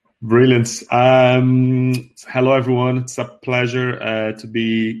Brilliant. Hello, everyone. It's a pleasure to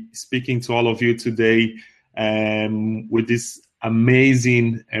be speaking to all of you today with this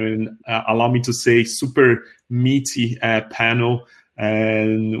amazing and allow me to say super meaty panel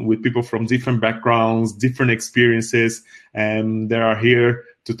and with people from different backgrounds, different experiences, and they are here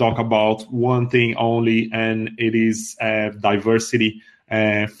to talk about one thing only, and it is diversity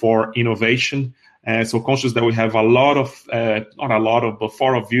for innovation. So conscious that we have a lot of, not a lot of, but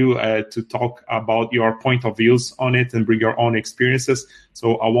four of you to talk about your point of views on it and bring your own experiences.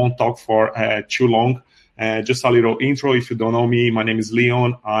 So I won't talk for too long. Just a little intro. If you don't know me, my name is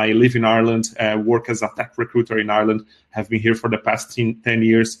Leon. I live in Ireland, work as a tech recruiter in Ireland, have been here for the past 10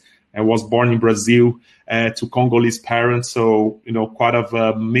 years. I was born in Brazil to Congolese parents, so quite of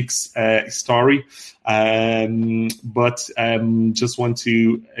a mixed story. But just want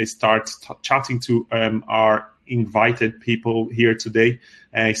to start chatting to our invited people here today,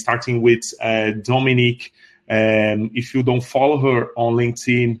 starting with Dominique. If you don't follow her on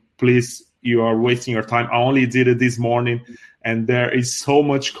LinkedIn, please, you are wasting your time. I only did it this morning, and there is so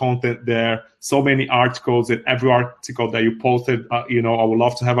much content there, so many articles, and every article that you posted, I would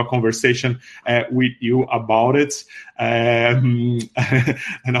love to have a conversation with you about it. And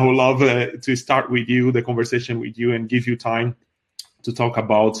I would love to start with you, the conversation with you, and give you time to talk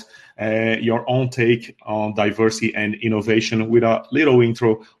about your own take on diversity and innovation with a little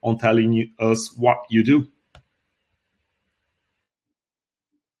intro on telling us what you do.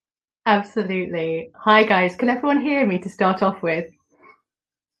 Absolutely. Hi, guys. Can everyone hear me to start off with?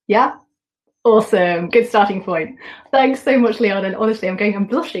 Yeah? Awesome. Good starting point. Thanks so much, Leon. And honestly, I'm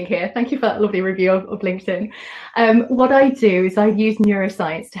blushing here. Thank you for that lovely review of LinkedIn. What I do is I use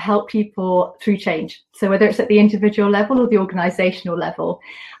neuroscience to help people through change. So whether it's at the individual level or the organizational level,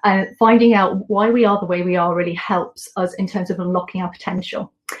 finding out why we are the way we are really helps us in terms of unlocking our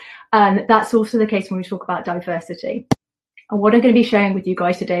potential. And that's also the case when we talk about diversity. And what I'm going to be sharing with you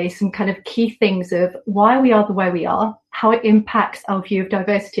guys today is some kind of key things of why we are the way we are, how it impacts our view of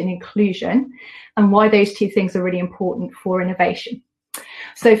diversity and inclusion, and why those two things are really important for innovation.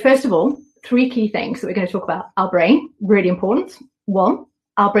 So first of all, three key things that we're going to talk about. Our brain, really important. One,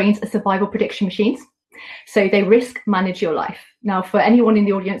 our brains are survival prediction machines. So they risk manage your life. Now, for anyone in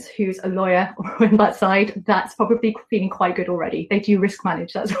the audience who's a lawyer or on that side, that's probably feeling quite good already. They do risk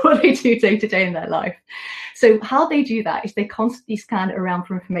manage. That's what they do day to day in their life. So how they do that is they constantly scan around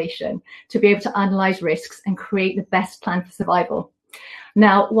for information to be able to analyze risks and create the best plan for survival.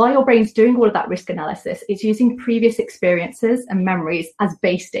 Now, while your brain's doing all of that risk analysis, it's using previous experiences and memories as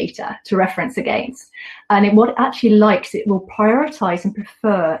base data to reference against. And what it actually likes, it will prioritize and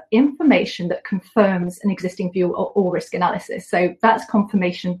prefer information that confirms an existing view or risk analysis. So that's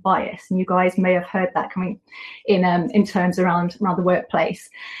confirmation bias. And you guys may have heard that coming in terms around the workplace.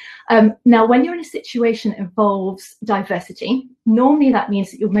 Now, when you're in a situation that involves diversity, normally that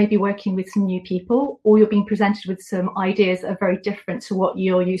means that you're maybe working with some new people or you're being presented with some ideas that are very different to what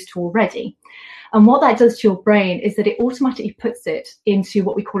you're used to already. And what that does to your brain is that it automatically puts it into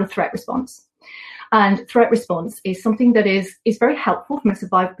what we call a threat response. And threat response is something that is very helpful from a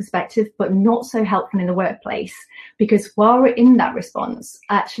survival perspective, but not so helpful in the workplace, because while we're in that response,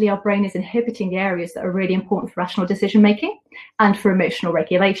 actually our brain is inhibiting the areas that are really important for rational decision making and for emotional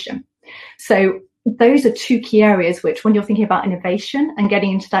regulation. So those are two key areas which, when you're thinking about innovation and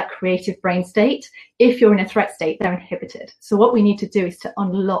getting into that creative brain state, if you're in a threat state, they're inhibited. So what we need to do is to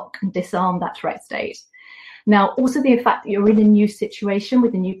unlock and disarm that threat state. Now, also the fact that you're in a new situation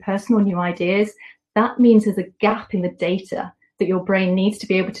with a new person or new ideas, that means there's a gap in the data that your brain needs to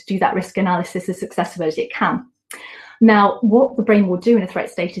be able to do that risk analysis as successfully as it can. Now, what the brain will do in a threat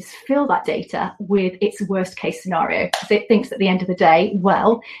state is fill that data with its worst case scenario. Because it thinks at the end of the day,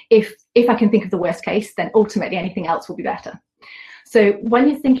 well, if I can think of the worst case, then ultimately anything else will be better. So when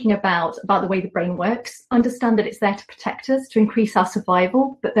you're thinking about the way the brain works, understand that it's there to protect us, to increase our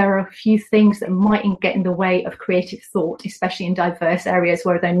survival, but there are a few things that might get in the way of creative thought, especially in diverse areas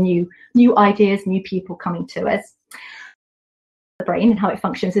where there are new ideas, new people coming to us. The brain and how it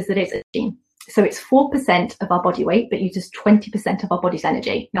functions is that it's a gene. So it's 4% of our body weight, but uses 20% of our body's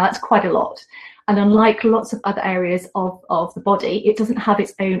energy. Now that's quite a lot. And unlike lots of other areas of the body, it doesn't have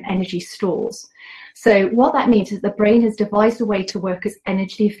its own energy stores. So what that means is the brain has devised a way to work as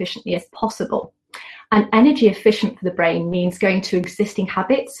energy efficiently as possible. And energy efficient for the brain means going to existing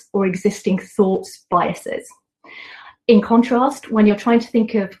habits or existing thoughts, biases. In contrast, when you're trying to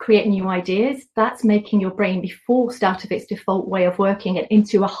think of creating new ideas, that's making your brain be forced out of its default way of working and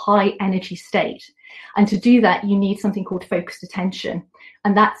into a high energy state. And to do that, you need something called focused attention.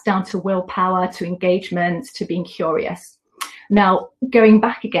 And that's down to willpower, to engagement, to being curious. Now, going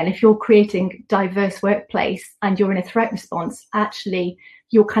back again, if you're creating diverse workplace and you're in a threat response, actually,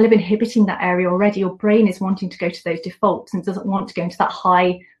 you're kind of inhibiting that area already. Your brain is wanting to go to those defaults and doesn't want to go into that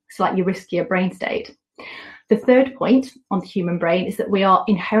high, slightly riskier brain state. The third point on the human brain is that we are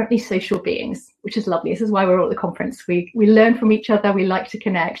inherently social beings, which is lovely. This is why we're all at the conference. We learn from each other. We like to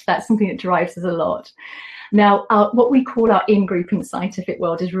connect. That's something that drives us a lot. Now, what we call our in-group in the scientific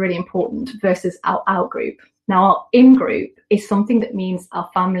world is really important versus our out-group. Now, our in-group is something that means our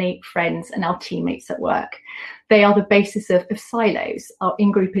family, friends, and our teammates at work. They are the basis of silos. Our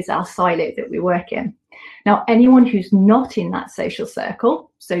in-group is our silo that we work in. Now, anyone who's not in that social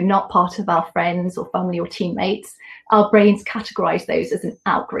circle, so not part of our friends or family or teammates, our brains categorize those as an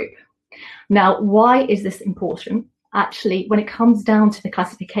out-group. Now, why is this important? Actually, when it comes down to the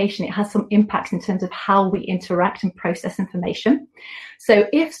classification, it has some impacts in terms of how we interact and process information. So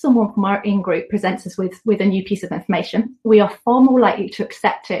if someone from our in-group presents us with a new piece of information, we are far more likely to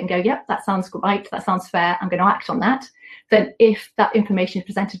accept it and go, yep, that sounds right, that sounds fair, I'm going to act on that, than if that information is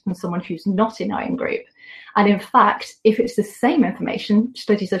presented from someone who's not in our in-group. And in fact, if it's the same information,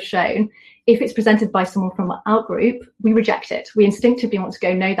 studies have shown, if it's presented by someone from our out-group, we reject it. We instinctively want to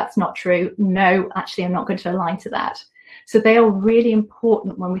go, no, that's not true. No, actually, I'm not going to align to that. So they are really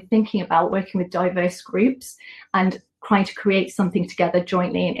important when we're thinking about working with diverse groups and trying to create something together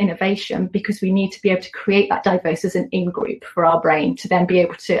jointly in innovation, because we need to be able to create that diverse as an in-group for our brain to then be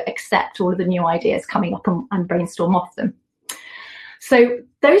able to accept all of the new ideas coming up and brainstorm off them. So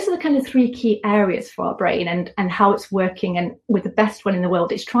those are the kind of three key areas for our brain and how it's working. And with the best one in the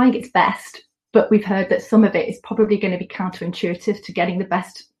world, it's trying its best, but we've heard that some of it is probably going to be counterintuitive to getting the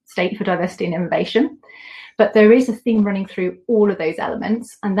best state for diversity and innovation. But there is a theme running through all of those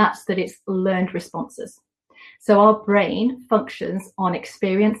elements, and that's that it's learned responses. So our brain functions on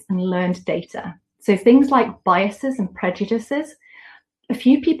experience and learned data. So things like biases and prejudices, a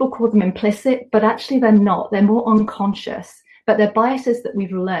few people call them implicit, but actually they're not. They're more unconscious, but they're biases that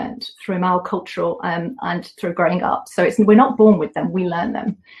we've learned through our cultural and through growing up. So we're not born with them, we learn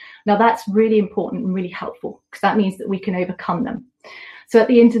them. Now that's really important and really helpful, because that means that we can overcome them. So at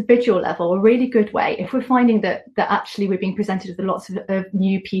the individual level, a really good way, if we're finding that actually we're being presented with lots of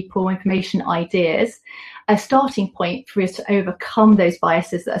new people, information, ideas, a starting point for us to overcome those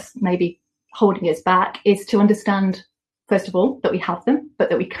biases that are maybe holding us back is to understand, first of all, that we have them, but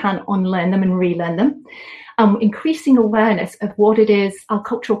that we can unlearn them and relearn them. Increasing awareness of what it is, our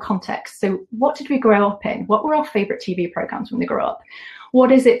cultural context. So what did we grow up in? What were our favorite TV programs when we grew up?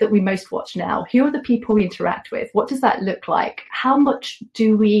 What is it that we most watch now? Who are the people we interact with? What does that look like? How much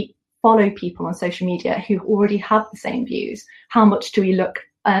do we follow people on social media who already have the same views? How much do we look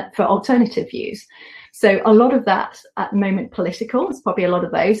for alternative views? So a lot of that at the moment, political, it's probably a lot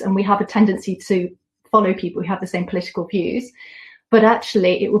of those, and we have a tendency to follow people who have the same political views. But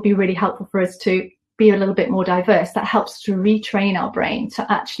actually, it would be really helpful for us to be a little bit more diverse. That helps to retrain our brain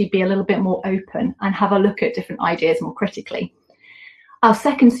to actually be a little bit more open and have a look at different ideas more critically. Our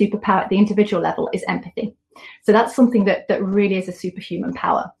second superpower at the individual level is empathy. So that's something that really is a superhuman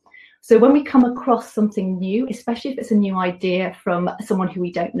power. So when we come across something new, especially if it's a new idea from someone who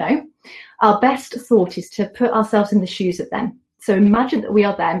we don't know, our best thought is to put ourselves in the shoes of them. So imagine that we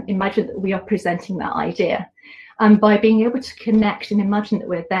are them, imagine that we are presenting that idea. And by being able to connect and imagine that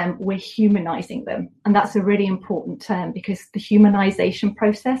we're them, we're humanizing them. And that's a really important term, because the humanization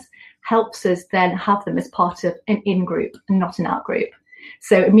process helps us then have them as part of an in-group and not an out-group.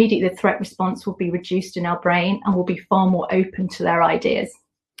 So immediately the threat response will be reduced in our brain and we'll be far more open to their ideas.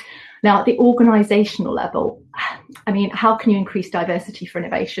 Now, at the organizational level, I mean, how can you increase diversity for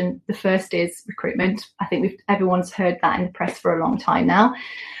innovation? The first is recruitment. I think everyone's heard that in the press for a long time now.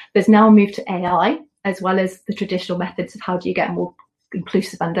 There's now a move to AI, as well as the traditional methods of how do you get a more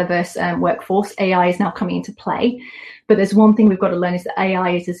inclusive and diverse workforce. AI is now coming into play. But there's one thing we've got to learn, is that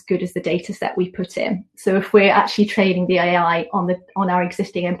AI is as good as the data set we put in. So if we're actually training the AI on our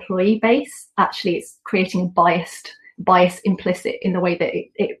existing employee base, actually it's creating bias implicit in the way that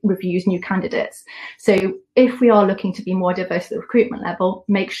it reviews new candidates. So if we are looking to be more diverse at the recruitment level,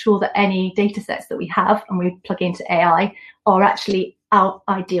 make sure that any data sets that we have and we plug into AI are actually our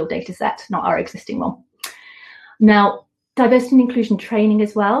ideal data set, not our existing one. Now, diversity and inclusion training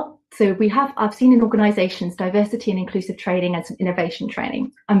as well. So I've seen in organizations diversity and inclusive training and some innovation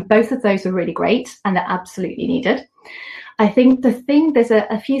training, and both of those are really great and they're absolutely needed. I think there's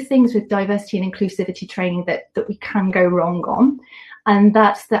a few things with diversity and inclusivity training that we can go wrong on. And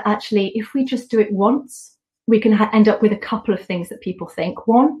that's that actually, if we just do it once, we can end up with a couple of things that people think.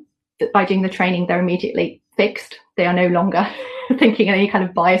 One, that by doing the training, they're immediately fixed. They are no longer thinking in any kind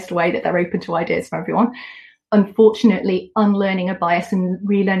of biased way, that they're open to ideas from everyone. Unfortunately, unlearning a bias and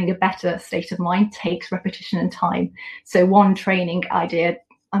relearning a better state of mind takes repetition and time. So one training idea,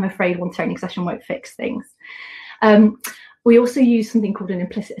 I'm afraid one training session won't fix things. We also use something called an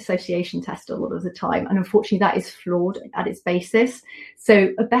implicit association test a lot of the time, and unfortunately that is flawed at its basis.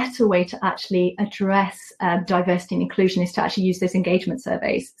 So a better way to actually address diversity and inclusion is to actually use those engagement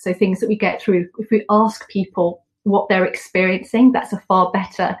surveys. So things that we get through, if we ask people what they're experiencing, that's a far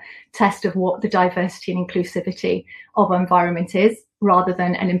better test of what the diversity and inclusivity of our environment is, rather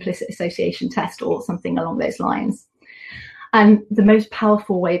than an implicit association test or something along those lines. And the most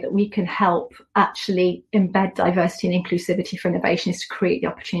powerful way that we can help actually embed diversity and inclusivity for innovation is to create the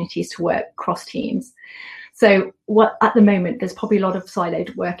opportunities to work cross teams. So at the moment, there's probably a lot of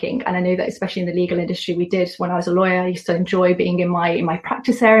siloed working. And I know that especially in the legal industry, we did, when I was a lawyer, I used to enjoy being in my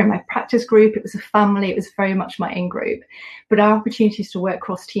practice area, my practice group. It was a family. It was very much my in-group. But our opportunities to work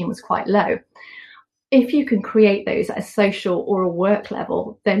cross team was quite low. If you can create those at a social or a work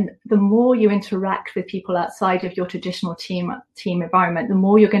level, then the more you interact with people outside of your traditional team environment, the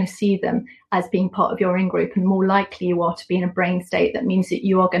more you're going to see them as being part of your in-group, and more likely you are to be in a brain state that means that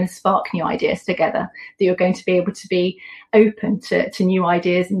you are going to spark new ideas together, that you're going to be able to be open to new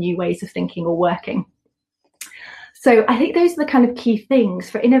ideas and new ways of thinking or working. So I think those are the kind of key things.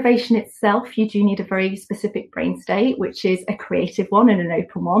 For innovation itself, you do need a very specific brain state, which is a creative one and an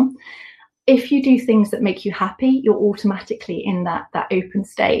open one. If you do things that make you happy, you're automatically in that open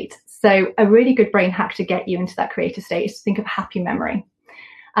state. So a really good brain hack to get you into that creative state is to think of happy memory.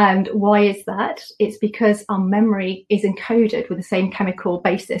 And why is that? It's because our memory is encoded with the same chemical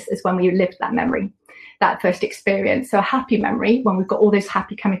basis as when we lived that memory, that first experience. So a happy memory, when we've got all those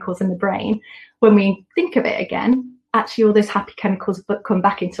happy chemicals in the brain, when we think of it again, actually all those happy chemicals come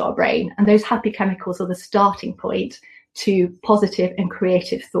back into our brain. And those happy chemicals are the starting point to positive and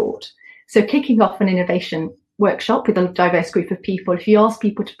creative thought. So kicking off an innovation workshop with a diverse group of people, if you ask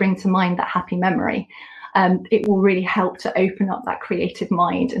people to bring to mind that happy memory, it will really help to open up that creative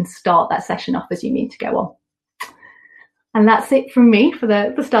mind and start that session off as you mean to go on. And that's it from me for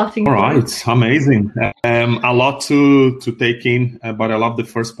the starting. All right, amazing. A lot to take in, but I love the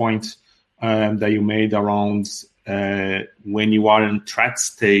first point that you made around when you are in threat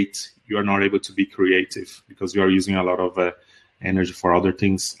state, you are not able to be creative because you are using a lot of energy for other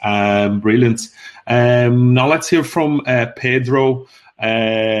things. Brilliant. Now let's hear from Pedro,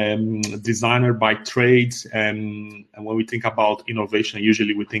 designer by trade. And when we think about innovation,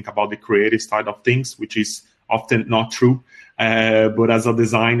 usually we think about the creative side of things, which is often not true. But as a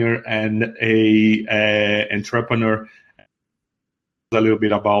designer and a entrepreneur, a little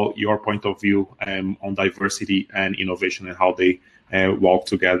bit about your point of view on diversity and innovation and how they walk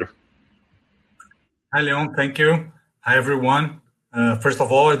together. Hi, Leon. Thank you. Hi, everyone. First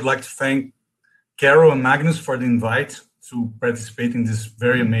of all, I'd like to thank Carol and Magnus for the invite to participate in this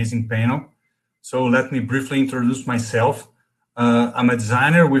very amazing panel. So let me briefly introduce myself. I'm a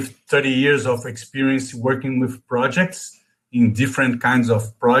designer with 30 years of experience working with projects in different kinds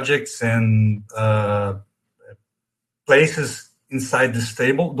of projects and places inside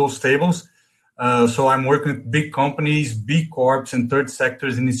those tables. So I'm working with big companies, B Corps, and third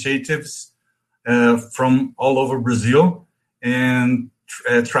sectors initiatives from all over Brazil, and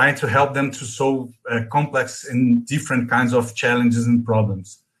trying to help them to solve complex and different kinds of challenges and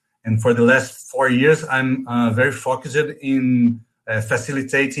problems. And for the last 4 years, I'm very focused in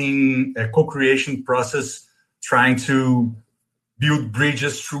facilitating a co-creation process, trying to build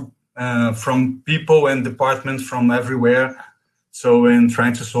bridges through from people and departments from everywhere. So, and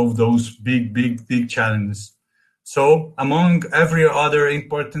trying to solve those big challenges. So among every other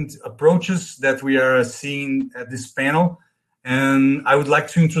important approaches that we are seeing at this panel, and I would like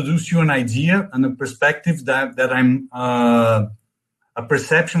to introduce you an idea and a perspective that I'm, a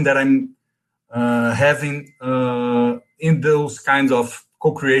perception that I'm having in those kinds of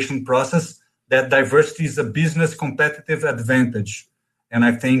co-creation process, that diversity is a business competitive advantage. And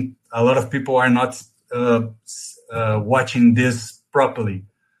I think a lot of people are not watching this properly.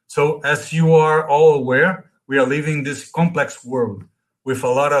 So as you are all aware, we are living in this complex world with a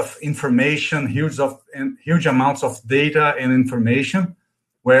lot of information, huge amounts of data and information,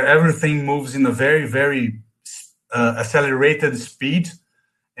 where everything moves in a very accelerated speed,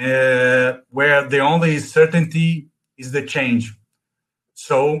 where the only certainty is the change.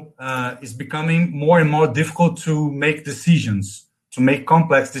 So it's becoming more and more difficult to make decisions, to make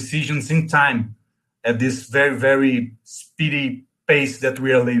complex decisions in time at this very speedy pace that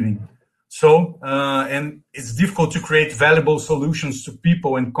we are living. So, and it's difficult to create valuable solutions to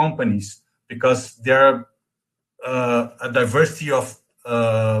people and companies because there are a diversity of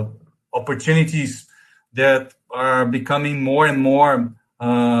opportunities that are becoming more and more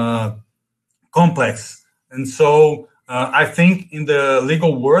complex. And so I think in the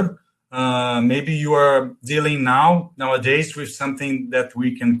legal world, maybe you are dealing nowadays with something that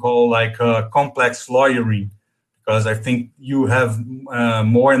we can call like complex lawyering, because I think you have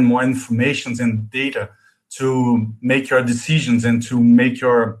more and more information and data to make your decisions and to make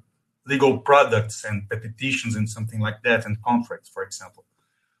your legal products and petitions and something like that, and contracts, for example.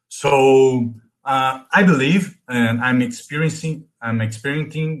 So I believe, and I'm experiencing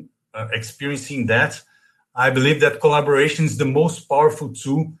that. I believe that collaboration is the most powerful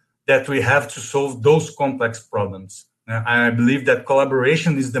tool that we have to solve those complex problems. I believe that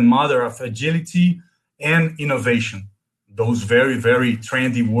collaboration is the mother of agility and innovation. Those very, very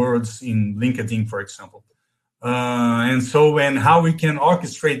trendy words in LinkedIn, for example. And how we can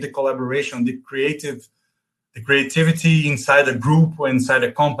orchestrate the collaboration, the creativity inside a group or inside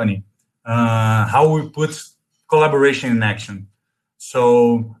a company, how we put collaboration in action.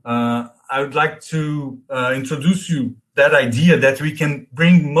 So I would like to introduce you that idea that we can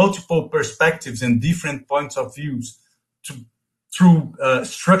bring multiple perspectives and different points of views through a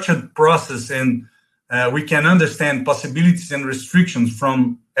structured process, and we can understand possibilities and restrictions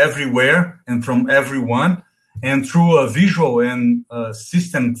from everywhere and from everyone. And through a visual and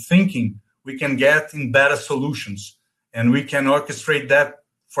system thinking, we can get in better solutions. And we can orchestrate that,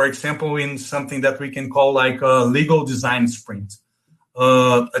 for example, in something that we can call like a legal design sprint.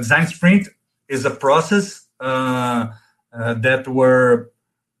 A design sprint is a process that were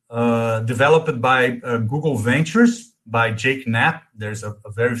developed by Google Ventures, by Jake Knapp. There's a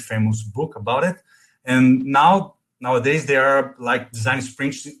very famous book about it. And nowadays, there are like design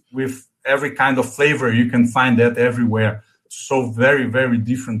sprints with every kind of flavor. You can find that everywhere. So very, very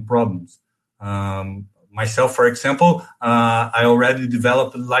different problems. Myself, for example, I already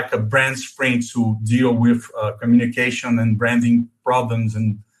developed like a brand sprint to deal with communication and branding problems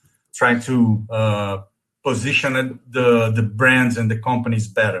and try to position the brands and the companies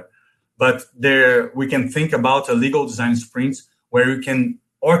better. But there, we can think about a legal design sprint where you can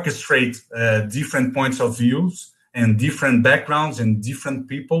orchestrate different points of views and different backgrounds and different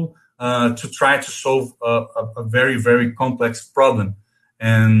people to try to solve a very, very complex problem.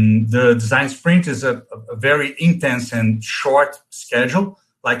 And the design sprint is a very intense and short schedule,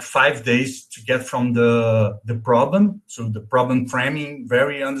 like 5 days to get from the problem, so the problem framing,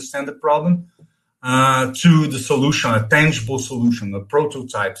 understand the problem, to the solution, a tangible solution, a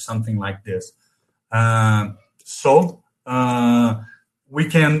prototype, something like this. So we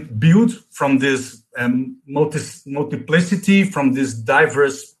can build from this multiplicity, from this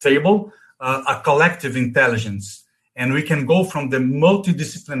diverse table, a collective intelligence. And we can go from the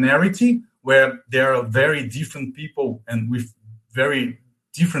multidisciplinarity, where there are very different people and with very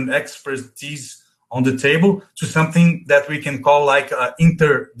different expertise on the table, to something that we can call like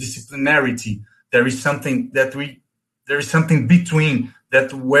interdisciplinarity. There is something between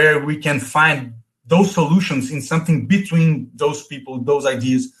that, where we can find those solutions in something between those people, those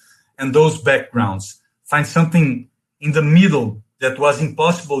ideas, and those backgrounds. Find something in the middle that was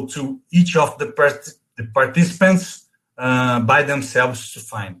impossible to each of the participants by themselves to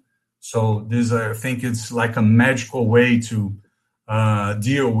find. So this, I think, it's like a magical way to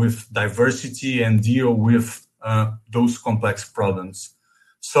deal with diversity and deal with those complex problems.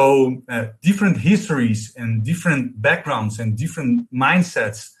 So different histories and different backgrounds and different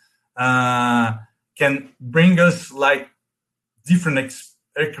mindsets can bring us like different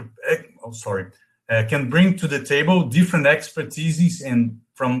can bring to the table different expertises and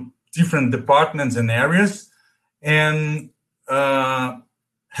from different departments and areas, and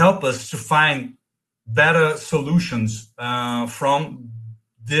help us to find better solutions from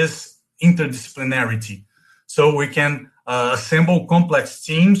this interdisciplinarity. So we can assemble complex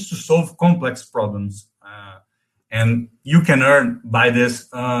teams to solve complex problems. And you can earn by this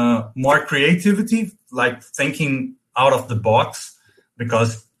more creativity, like thinking out of the box,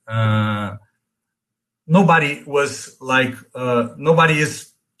 because nobody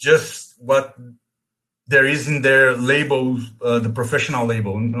is just what there is in their label, the professional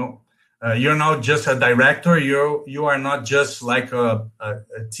label. You're not just a director. You are not just like a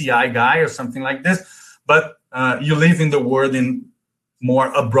TI guy or something like this, but you live in the world in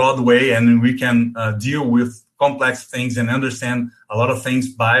more a broad way, and we can deal with complex things and understand a lot of things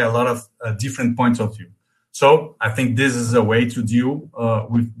by a lot of different points of view. So I think this is a way to deal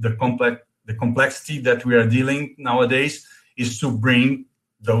with the complexity that we are dealing nowadays, is to bring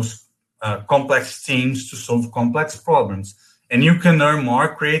those complex teams to solve complex problems. And you can earn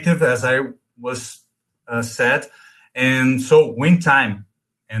more creative, as I was said, and so win time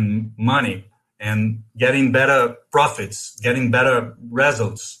and money and getting better profits, getting better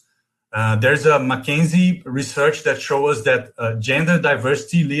results. There's a McKinsey research that shows us that gender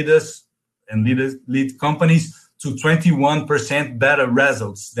diversity lead companies to 21% better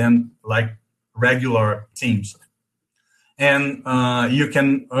results than like regular teams. And you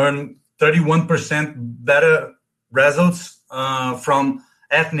can earn 31% better results from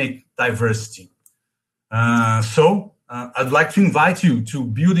ethnic diversity. So I'd like to invite you to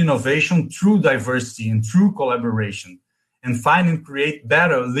build innovation through diversity and through collaboration, and find and create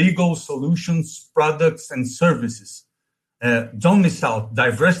better legal solutions, products, and services. Don't miss out.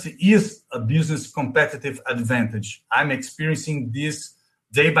 Diversity is a business competitive advantage. I'm experiencing this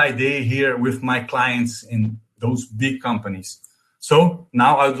day by day here with my clients in those big companies. So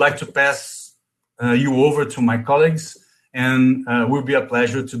now I would like to pass you over to my colleagues, and it will be a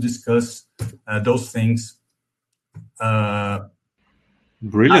pleasure to discuss those things.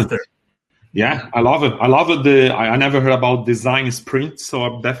 Brilliant. After. Yeah, I love it. I never heard about design sprint, so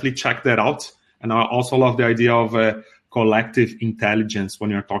I'll definitely check that out. And I also love the idea of collective intelligence when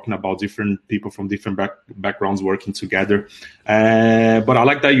you're talking about different people from different backgrounds working together. But I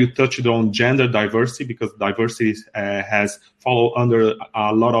like that you touched on gender diversity, because diversity has followed under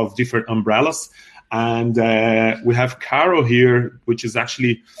a lot of different umbrellas. And we have Carol here, which is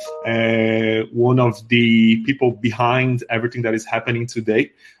actually one of the people behind everything that is happening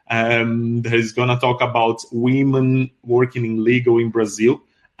today. That is going to talk about women working in legal in Brazil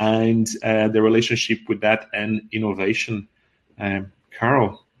and the relationship with that and innovation.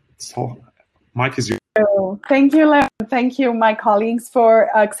 Carol, so Mike is yours. Thank you, Leo. Thank you, my colleagues, for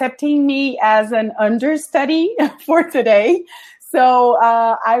accepting me as an understudy for today. So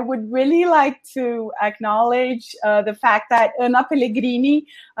I would really like to acknowledge the fact that Ana Pellegrini,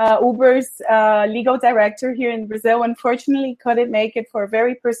 Uber's legal director here in Brazil, unfortunately couldn't make it for a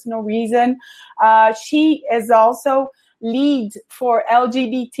very personal reason. She is also lead for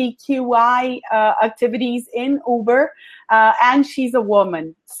LGBTQI activities in Uber, and she's a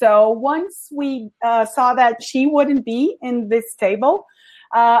woman. So once we saw that she wouldn't be in this table,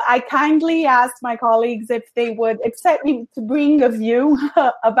 I kindly asked my colleagues if they would accept me to bring a view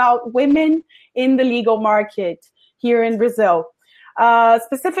about women in the legal market here in Brazil.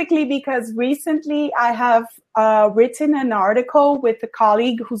 Specifically because recently I have written an article with a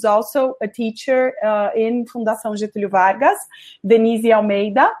colleague who's also a teacher in Fundação Getúlio Vargas, Denise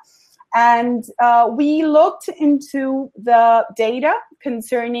Almeida. And we looked into the data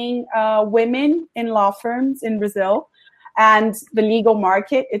concerning women in law firms in Brazil, and the legal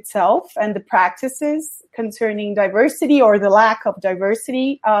market itself, and the practices concerning diversity or the lack of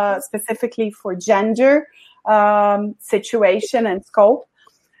diversity, specifically for gender situation and scope.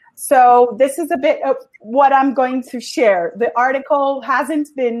 So this is a bit of what I'm going to share. The article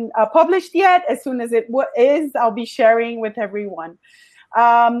hasn't been published yet. As soon as it is, I'll be sharing with everyone.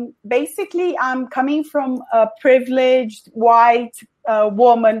 Basically, I'm coming from a privileged white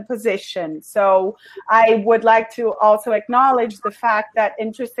woman position. So I would like to also acknowledge the fact that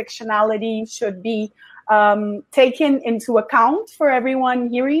intersectionality should be taken into account for everyone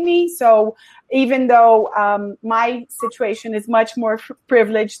hearing me. So even though my situation is much more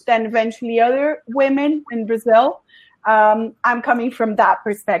privileged than eventually other women in Brazil, I'm coming from that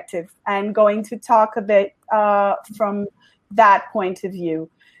perspective and going to talk a bit from that point of view.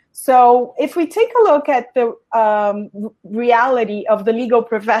 So if we take a look at the reality of the legal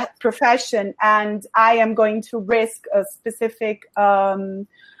profession, and I am going to risk a specific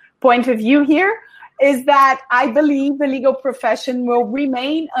point of view here, is that I believe the legal profession will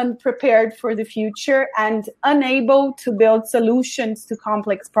remain unprepared for the future and unable to build solutions to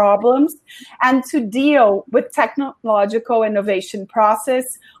complex problems and to deal with technological innovation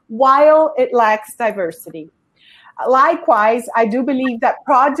process while it lacks diversity. Likewise, I do believe that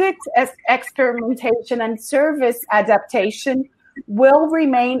project experimentation and service adaptation will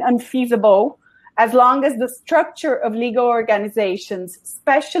remain unfeasible as long as the structure of legal organizations,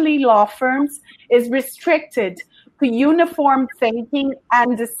 especially law firms, is restricted to uniform thinking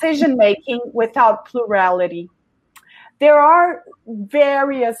and decision-making without plurality. There are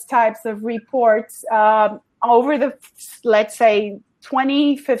various types of reports over the, let's say,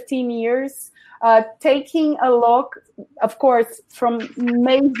 20, 15 years, taking a look, of course, from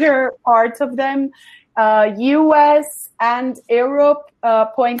major parts of them, US and Europe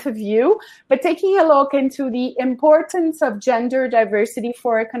point of view, but taking a look into the importance of gender diversity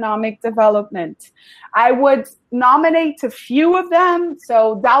for economic development. I would nominate a few of them.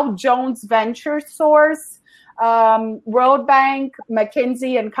 So Dow Jones Venture Source, World Bank,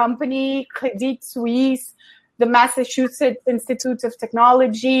 McKinsey and Company, Credit Suisse, the Massachusetts Institute of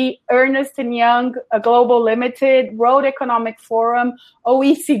Technology, Ernst & Young Global Limited, World Economic Forum,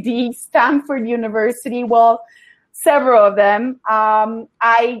 OECD, Stanford University, well, several of them.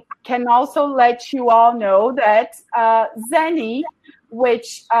 I can also let you all know that Zeni,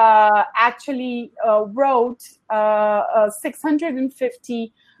 which actually wrote a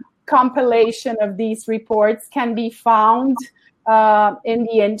 650 compilation of these reports, can be found in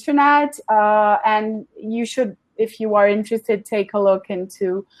the internet, and you should, if you are interested, take a look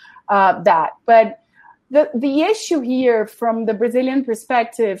into that. But the issue here from the Brazilian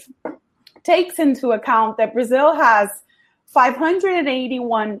perspective takes into account that Brazil has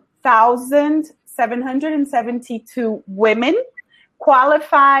 581,772 women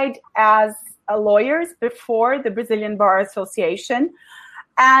qualified as lawyers before the Brazilian Bar Association,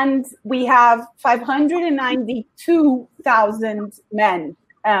 and we have 592,000 men,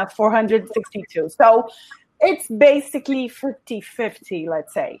 462. So it's basically 50-50,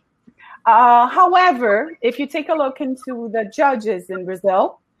 let's say. However, if you take a look into the judges in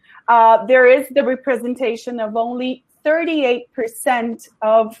Brazil, there is the representation of only 38%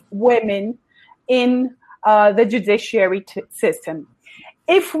 of women in the judiciary system.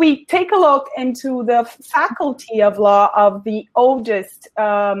 If we take a look into the faculty of law of the oldest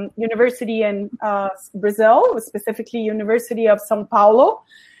university in Brazil, specifically University of São Paulo,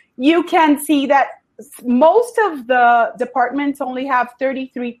 you can see that most of the departments only have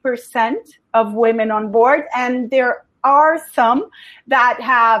 33% of women on board, and there are some that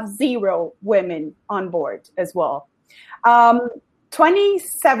have 0 women on board as well.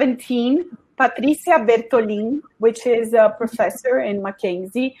 2017, Patricia Bertolin, which is a professor in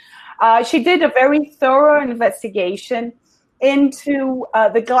Mackenzie, she did a very thorough investigation into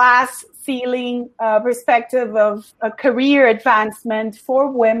the glass ceiling perspective of a career advancement for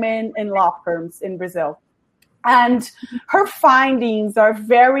women in law firms in Brazil. And her findings are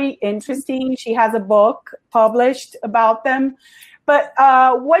very interesting. She has a book published about them. But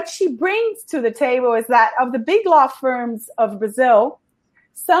what she brings to the table is that of the big law firms of Brazil,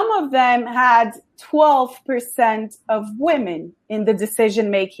 some of them had 12% of women in the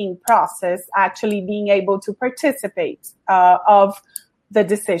decision-making process actually being able to participate of the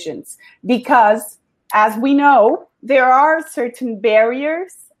decisions. Because, as we know, there are certain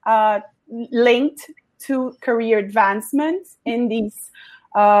barriers linked to career advancement in these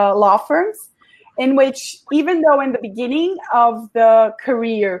law firms, in which, even though in the beginning of the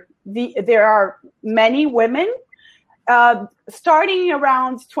career, there are many women, starting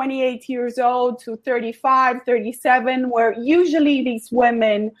around 28 years old to 35, 37, where usually these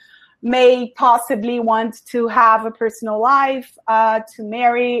women may possibly want to have a personal life, to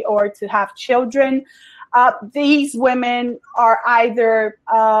marry or to have children. These women are either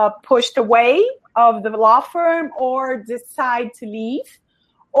pushed away of the law firm or decide to leave,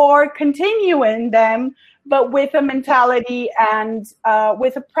 or continue in them, but with a mentality and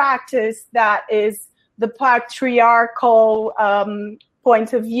with a practice that is the patriarchal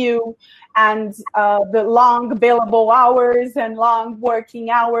point of view, and the long billable hours and long working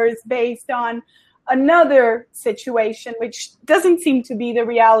hours based on another situation, which doesn't seem to be the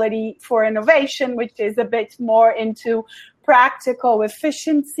reality for innovation, which is a bit more into practical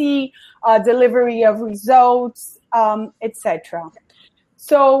efficiency, delivery of results, etc.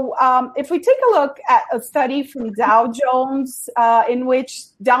 So if we take a look at a study from Dow Jones, in which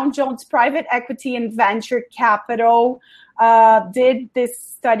Dow Jones Private Equity and Venture Capital did this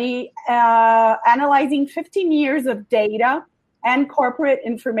study analyzing 15 years of data and corporate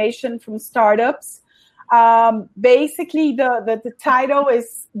information from startups. Basically, the title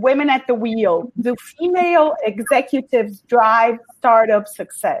is Women at the Wheel. Do female executives drive startup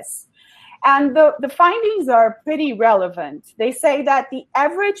success? And the findings are pretty relevant. They say that the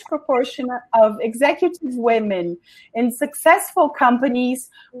average proportion of executive women in successful companies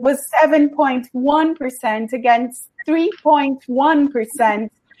was 7.1% against 3.1%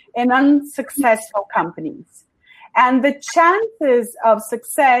 in unsuccessful companies. And the chances of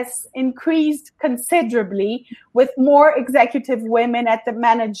success increased considerably with more executive women at the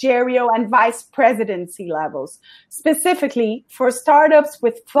managerial and vice presidency levels. Specifically, for startups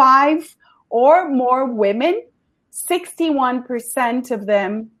with 5 or more women, 61% of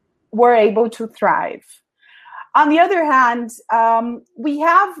them were able to thrive. On the other hand, we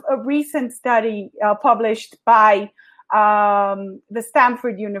have a recent study published by the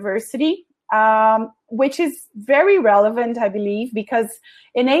Stanford University, which is very relevant, I believe, because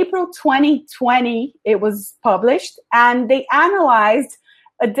in April 2020, it was published, and they analyzed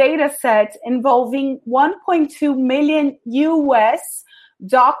a data set involving 1.2 million U.S.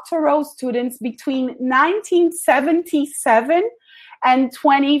 doctoral students between 1977 and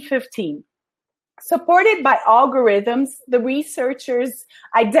 2015. Supported by algorithms, the researchers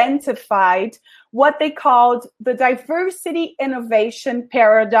identified what they called the diversity innovation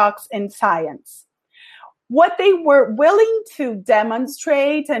paradox in science. What they were willing to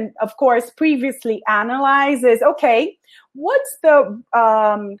demonstrate and, of course, previously analyze is, okay, what's the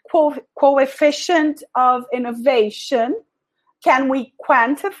coefficient of innovation? Can we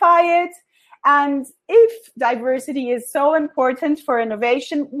quantify it? And if diversity is so important for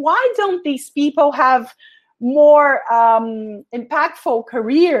innovation, why don't these people have more impactful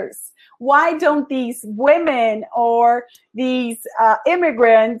careers? Why don't these women or these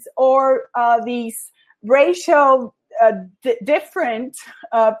immigrants or these racial different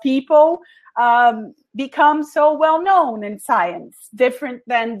people become so well known in science, different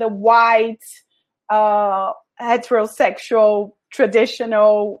than the white heterosexual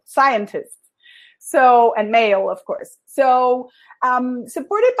traditional scientists? So, and male, of course. So,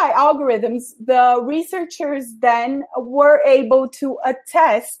 supported by algorithms, the researchers then were able to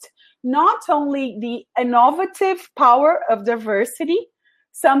attest not only the innovative power of diversity,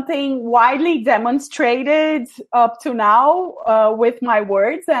 something widely demonstrated up to now with my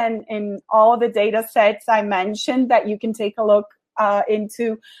words and in all the data sets I mentioned that you can take a look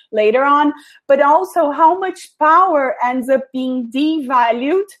into later on, but also how much power ends up being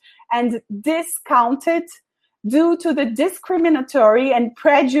devalued and discounted due to the discriminatory and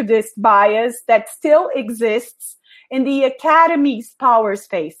prejudiced bias that still exists in the academy's power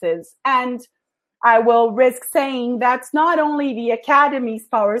spaces. And I will risk saying that's not only the academy's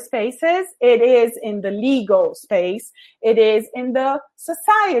power spaces, it is in the legal space, it is in the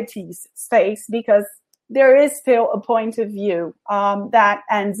society's space, because there is still a point of view that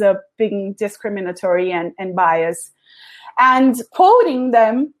ends up being discriminatory and biased. And quoting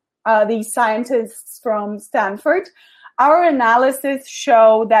them, these scientists from Stanford, our analysis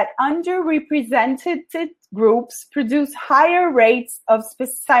show that underrepresented groups produce higher rates of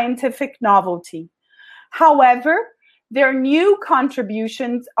scientific novelty. However, their new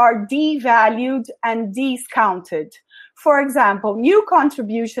contributions are devalued and discounted. For example, new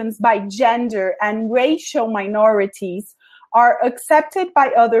contributions by gender and racial minorities are accepted by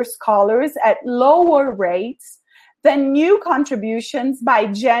other scholars at lower rates than new contributions by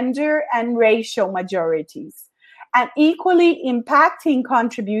gender and racial majorities. And equally impacting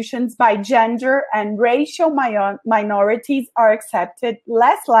contributions by gender and racial minorities are accepted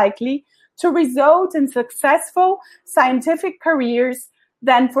less likely to result in successful scientific careers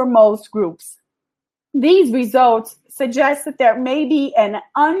than for most groups. These results suggest that there may be an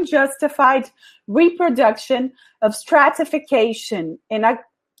unjustified reproduction of stratification in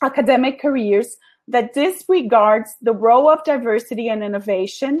academic careers that disregards the role of diversity and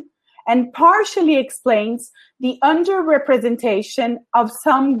innovation and partially explains the underrepresentation of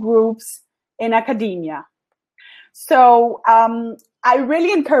some groups in academia. So I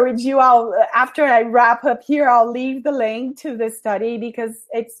really encourage you, after I wrap up here, I'll leave the link to this study because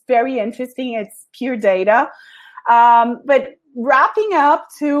it's very interesting. It's pure data. But wrapping up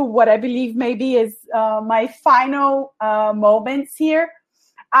to what I believe maybe is my final moments here,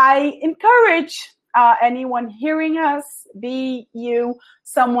 I encourage anyone hearing us, be you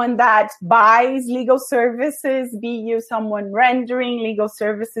someone that buys legal services, be you someone rendering legal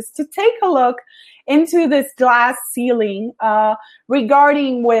services, to take a look into this glass ceiling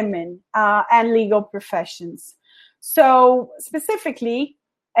regarding women and legal professions. So specifically,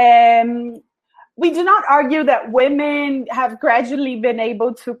 we do not argue that women have gradually been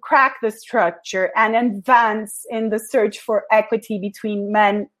able to crack the structure and advance in the search for equity between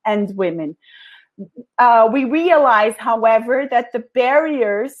men and women. We realize, however, that the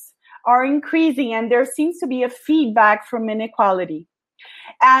barriers are increasing and there seems to be a feedback from inequality.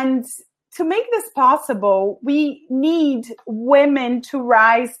 And to make this possible, we need women to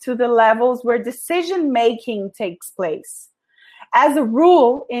rise to the levels where decision-making takes place. As a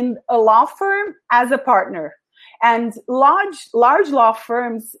rule, in a law firm, as a partner. And large law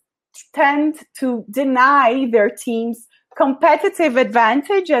firms tend to deny their teams competitive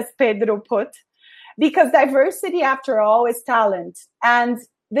advantage, as Pedro put, because diversity, after all, is talent. And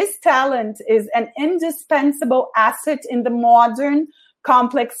this talent is an indispensable asset in the modern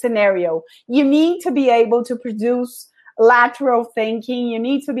complex scenario. You need to be able to produce lateral thinking. You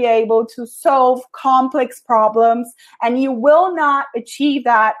need to be able to solve complex problems. And you will not achieve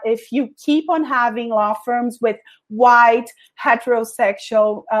that if you keep on having law firms with white,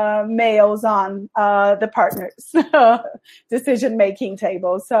 heterosexual males on the partners' decision-making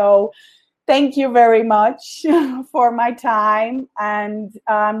table. So thank you very much for my time, and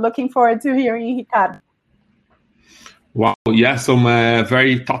I'm looking forward to hearing Ricardo. Wow, yeah, some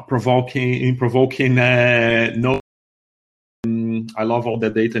very thought-provoking notes. I love all the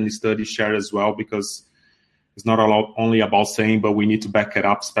data and studies shared as well, because it's not only about saying, but we need to back it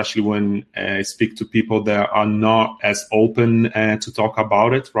up, especially when I speak to people that are not as open to talk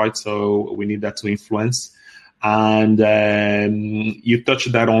about it, right? So we need that to influence. And you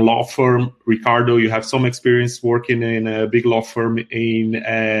touched that on law firm. Ricardo, you have some experience working in a big law firm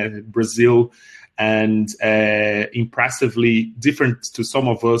in Brazil, and impressively different to some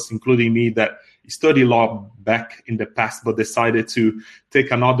of us, including me, that studied law back in the past but decided to take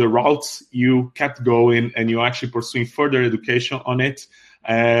another route. You kept going and you're actually pursuing further education on it.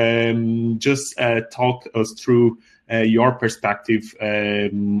 Just talk us through your perspective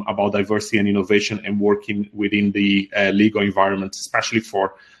about diversity and innovation and working within the legal environment, especially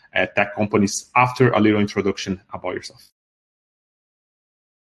for tech companies, after a little introduction about yourself.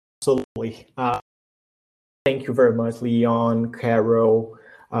 Absolutely. Thank you very much, Leon, Carol.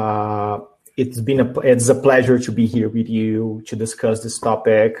 It's a pleasure to be here with you to discuss this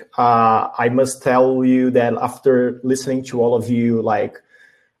topic. I must tell you that after listening to all of you, like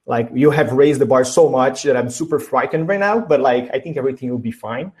you have raised the bar so much that I'm super frightened right now, but I think everything will be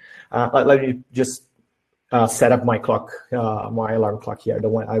fine. Let me just set up my clock, my alarm clock here. I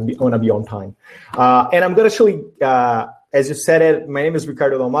want to be on time. And I'm going to actually, as you said it, my name is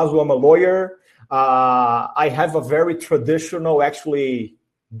Ricardo Dalmaso. I'm a lawyer. I have a very traditional, actually,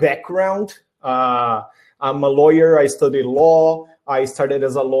 background. I'm a lawyer. I studied law. I started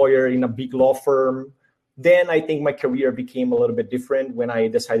as a lawyer in a big law firm. Then I think my career became a little bit different when I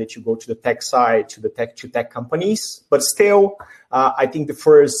decided to go to the tech side, to tech companies. But still, I think the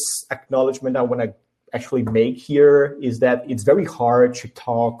first acknowledgement I want to actually make here is that it's very hard to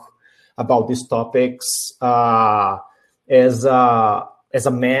talk about these topics as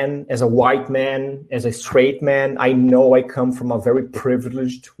a man, as a white man, as a straight man. I know I come from a very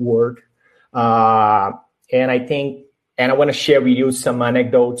privileged world. And I want to share with you some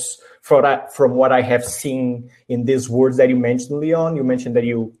anecdotes from what I have seen in these words that you mentioned, Leon. You mentioned that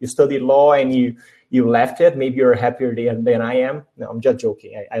you studied law and you left it. Maybe you're happier than I am. No, I'm just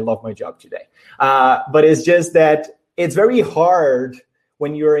joking. I love my job today. But it's just that it's very hard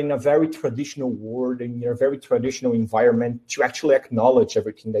when you're in a very traditional world and you're a very traditional environment to actually acknowledge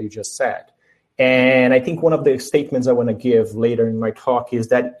everything that you just said. And I think one of the statements I want to give later in my talk is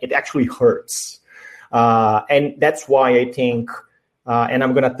that it actually hurts. And that's why I think, and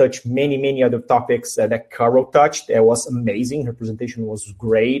I'm going to touch many other topics that Carol touched. It was amazing. Her presentation was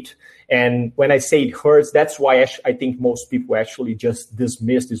great. And when I say it hurts, that's why I think most people actually just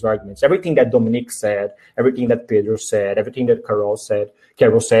dismiss these arguments. Everything that Dominique said, everything that Pedro said, everything that Carol said,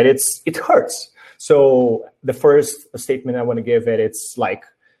 it hurts. So the first statement I want to give it's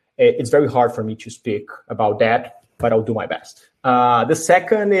very hard for me to speak about that, but I'll do my best. The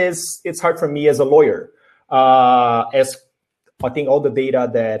second is it's hard for me as a lawyer. As I think all the data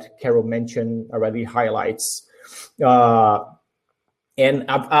that Carol mentioned already highlights. And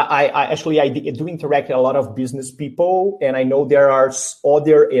I do interact with a lot of business people, and I know there are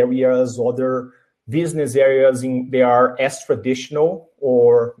other business areas they are as traditional,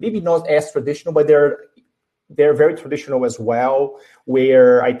 or maybe not as traditional, but they're very traditional as well,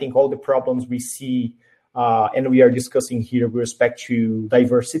 where I think all the problems we see and we are discussing here with respect to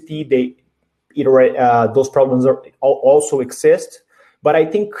diversity, those problems also exist. But I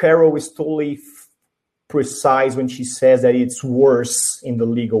think Carol is totally precise when she says that it's worse in the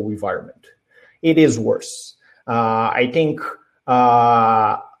legal environment. It is worse. I think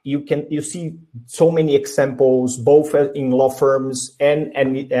you see so many examples, both in law firms and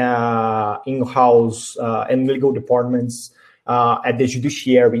in-house and legal departments, at the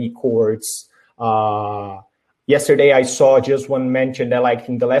judiciary courts. Yesterday, I saw just one mention that,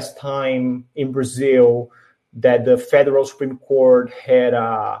 in the last time in Brazil, that the Federal Supreme Court had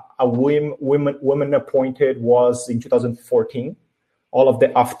a woman appointed was in 2014.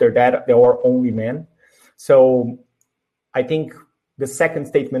 After that, there were only men. So I think the second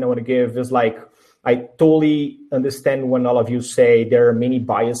statement I want to give is I totally understand when all of you say there are many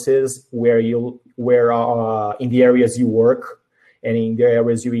biases where in the areas you work and in the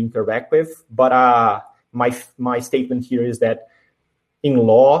areas you interact with. But my statement here is that in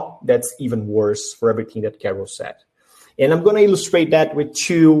law, that's even worse for everything that Carol said. And I'm going to illustrate that with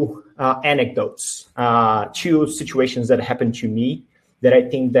two anecdotes, two situations that happened to me that I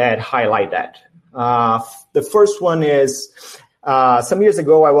think that highlight that. The first one is some years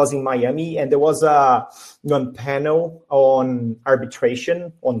ago, I was in Miami, and there was one panel on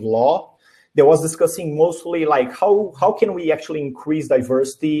arbitration, on law. that was discussing mostly like how can we actually increase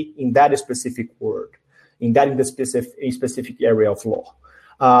diversity in that specific word, in the specific area of law.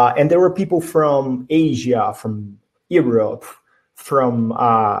 And there were people from Asia, from Europe, from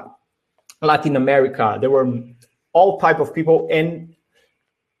Latin America. There were all type of people, and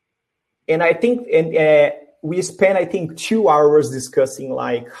I think we spent, I think, 2 hours discussing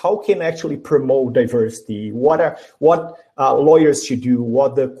like how can actually promote diversity, what lawyers should do,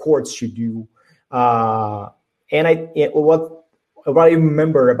 what the courts should do, what I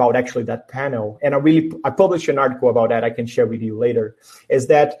remember about actually that panel, and I published an article about that I can share with you later, is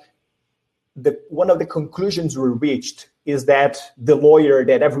that one of the conclusions we reached is that the lawyer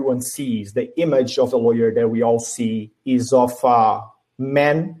that everyone sees, the image of the lawyer that we all see, is of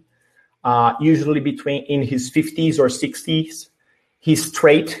man, usually in his 50s or 60s. He's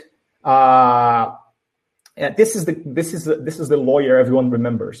straight. This is the lawyer everyone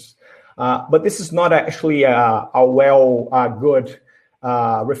remembers. But this is not actually a good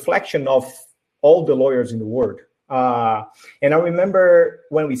reflection of all the lawyers in the world. And I remember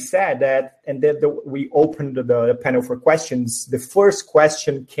when we said that, and then we opened the panel for questions, the first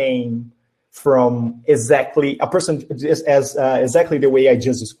question came from exactly a person exactly the way I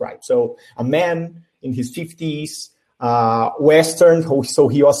just described. So a man in his 50s, Western, so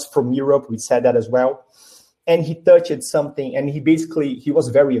he was from Europe, we said that as well. And he touched something, and he was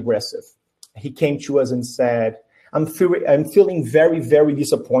very aggressive. He came to us and said, I'm feeling very, very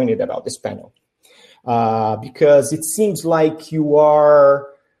disappointed about this panel. Because it seems like you are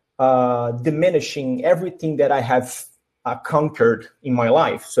diminishing everything that I have conquered in my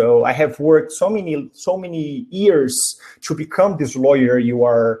life. So I have worked so many years to become this lawyer you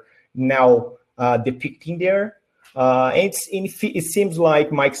are now depicting there. And it seems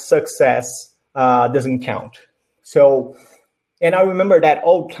like my success doesn't count. So, and I remember that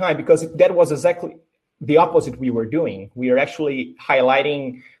all the time, because that was exactly the opposite we were doing. We are actually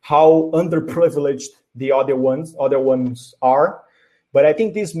highlighting how underprivileged the other ones are. But I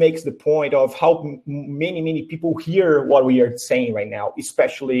think this makes the point of how many people hear what we are saying right now,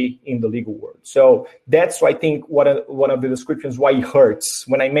 especially in the legal world. So that's, I think, one of the descriptions why it hurts.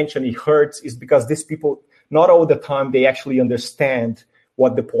 When I mention it hurts is because these people, not all the time, they actually understand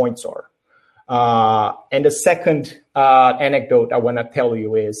what the points are. And the second anecdote I want to tell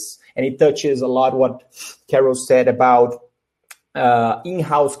you is, and it touches a lot what Carol said about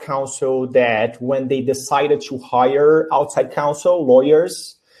in-house counsel, that when they decided to hire outside counsel,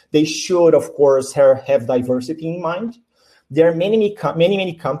 lawyers, they should, of course, have diversity in mind. There are many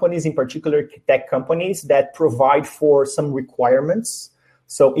companies, in particular tech companies, that provide for some requirements.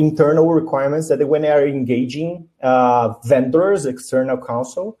 So internal requirements that when they are engaging vendors, external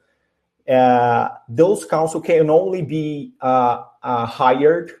counsel, those counsel can only be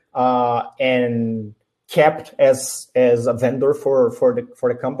hired and kept as a vendor for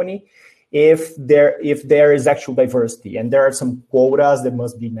the company if there is actual diversity, and there are some quotas that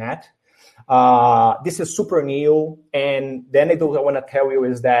must be met. This is super new, and the anecdote I want to tell you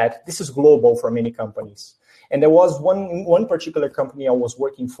is that this is global for many companies. And there was one particular company I was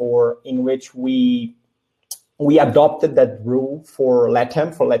working for in which we adopted that rule for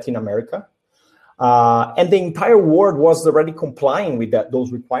LATAM, for Latin America. And the entire world was already complying with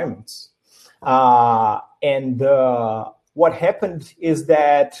those requirements. And what happened is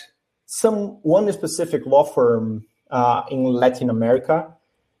that one specific law firm in Latin America,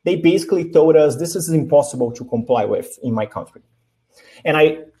 they basically told us this is impossible to comply with in my country. And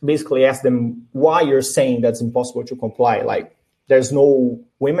I basically asked them, why you're saying that's impossible to comply? Like, there's no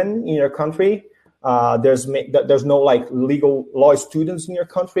women in your country. There's no like legal law students in your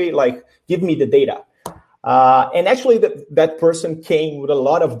country. Like, give me the data. And actually that person came with a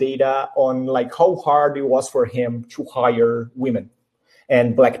lot of data on like how hard it was for him to hire women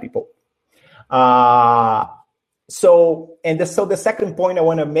and Black people. So the second point I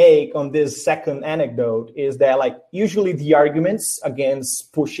want to make on this second anecdote is that, like, usually the arguments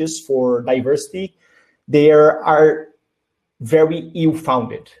against pushes for diversity, they are very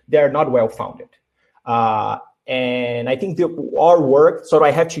ill-founded. They are not well-founded. And I think our work, so what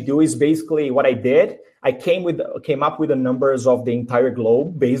I had to do is basically what I did. I came up with the numbers of the entire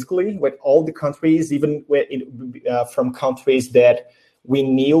globe, basically, with all the countries, even from countries that we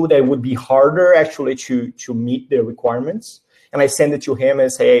knew that it would be harder actually to meet the requirements. And I send it to him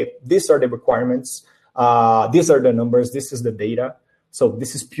and say, hey, these are the requirements. These are the numbers. This is the data. So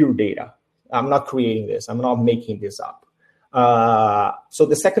this is pure data. I'm not creating this. I'm not making this up. So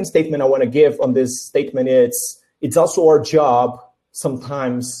the second statement I want to give on this statement is, it's also our job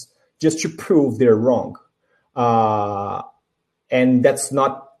sometimes just to prove they're wrong. And that's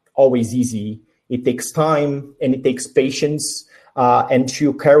not always easy. It takes time and it takes patience. And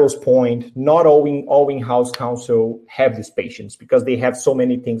to Carol's point, not all in-house counsel have this patience because they have so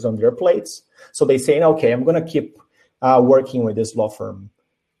many things on their plates. So they say, okay, I'm going to keep working with this law firm.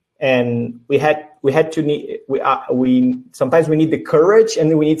 And we sometimes we need the courage,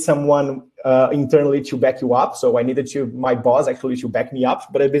 and we need someone internally to back you up. So I needed my boss actually to back me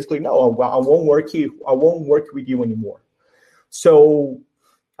up, but I basically, no, I won't work with you anymore. So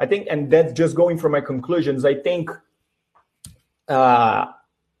I think, and that's just going from my conclusions, I think,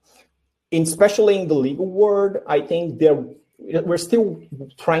 especially in the legal world, I think we're still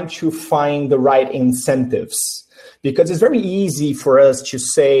trying to find the right incentives, because it's very easy for us to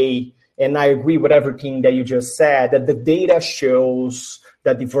say, and I agree with everything that you just said, that the data shows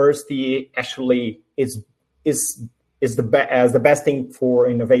that diversity actually is the best thing for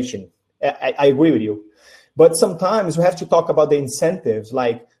innovation. I agree with you. But sometimes we have to talk about the incentives,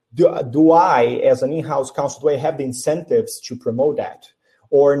 like, do I, as an in-house counsel, do I have the incentives to promote that?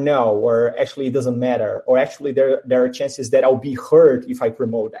 Or no, or actually it doesn't matter, or actually there are chances that I'll be hurt if I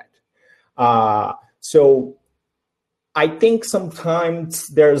promote that. So I think sometimes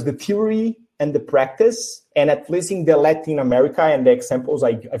there's the theory and the practice, and at least in the Latin America, and the examples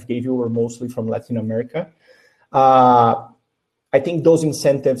I've gave you were mostly from Latin America, I think those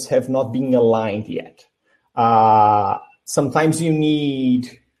incentives have not been aligned yet. Sometimes you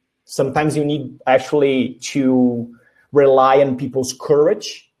need actually to rely on people's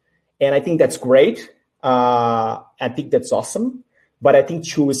courage. And I think that's great. I think that's awesome. But I think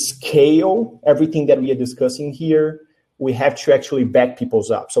to scale everything that we are discussing here, we have to actually back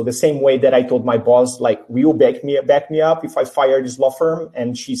people's up. So the same way that I told my boss, like, will you back me up if I fire this law firm?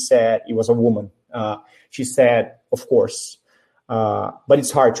 And she said, it was a woman. She said, of course. But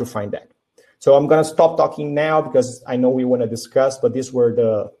it's hard to find that. So I'm going to stop talking now because I know we want to discuss, but these were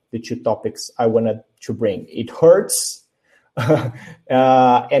the two topics I wanted to bring. It hurts. And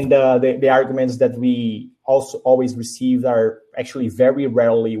the arguments that we also always receive are actually very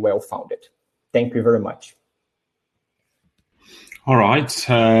rarely well-founded. Thank you very much. All right.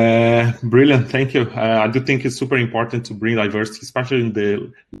 Brilliant. Thank you. I do think it's super important to bring diversity, especially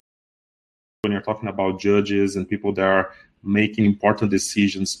when you're talking about judges and people that are making important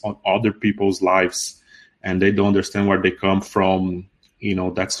decisions on other people's lives, and they don't understand where they come from.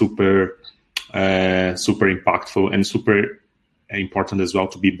 That's super impactful and super important as well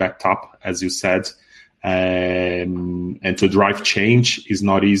to be backed up, as you said, and to drive change is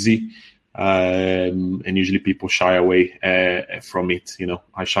not easy. And usually people shy away from it.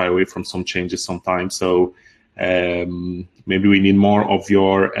 I shy away from some changes sometimes. So maybe we need more of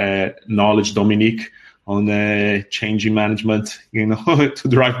your knowledge, Dominique, on changing management, to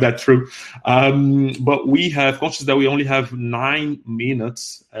drive that through. But we have conscious that we only have 9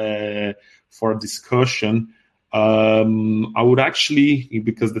 minutes for discussion. I would actually,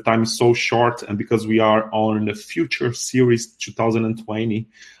 because the time is so short and because we are on the Future Series 2020,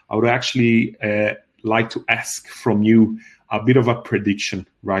 I would actually like to ask from you a bit of a prediction,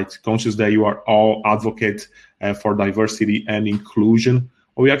 right? Conscious that you are all advocate for diversity and inclusion.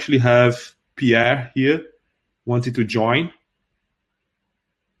 We actually have Pierre here wanted to join.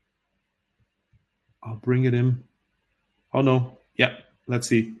 I'll bring it in. Oh no, yeah, let's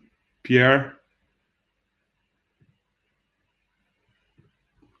see. Pierre.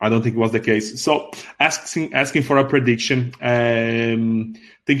 I don't think it was the case. So asking for a prediction,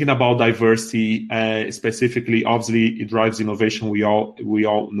 thinking about diversity, specifically, obviously it drives innovation. We all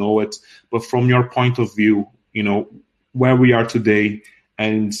know it, but from your point of view, where we are today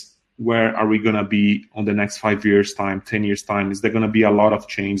and where are we going to be on the next 5 years time, 10 years time? Is there going to be a lot of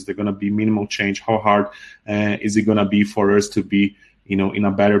change? Is there going to be minimal change? How hard is it going to be for us to be, in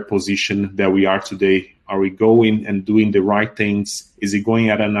a better position that we are today? Are we going and doing the right things? Is it going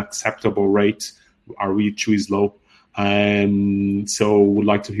at an acceptable rate? Are we too slow? So would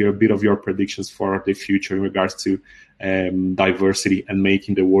like to hear a bit of your predictions for the future in regards to diversity and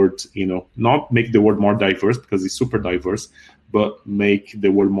making the world, not make the world more diverse because it's super diverse, but make the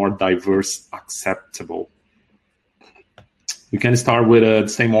world more diverse, acceptable. We can start with the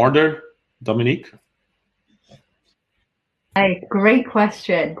same order, Dominique. Hey, great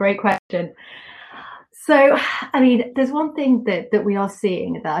question. So, there's one thing that we are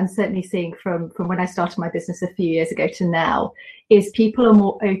seeing, that I'm certainly seeing from when I started my business a few years ago to now, is people are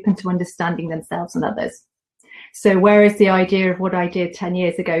more open to understanding themselves and others. So whereas the idea of what I did 10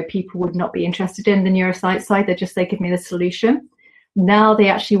 years ago, people would not be interested in the neuroscience side, they just say, give me the solution. Now they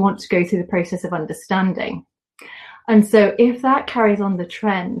actually want to go through the process of understanding. And so if that carries on the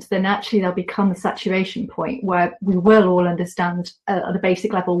trend, then actually there'll become the saturation point where we will all understand at the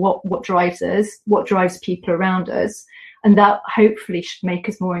basic level what drives us, what drives people around us. And that hopefully should make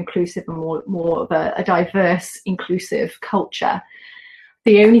us more inclusive and more of a diverse, inclusive culture.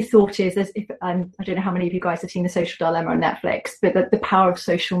 The only thought is, I don't know how many of you guys have seen The Social Dilemma on Netflix, but the power of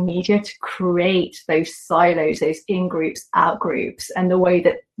social media to create those silos, those in-groups, out-groups, and the way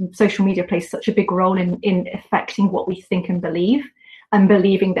that social media plays such a big role in affecting what we think and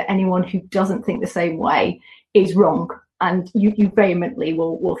believing that anyone who doesn't think the same way is wrong. And you vehemently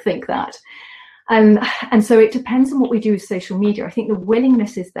will think that. And so it depends on what we do with social media. I think the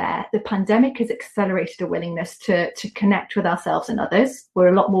willingness is there. The pandemic has accelerated a willingness to connect with ourselves and others. We're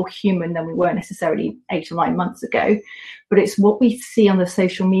a lot more human than we were necessarily 8 or 9 months ago. But it's what we see on the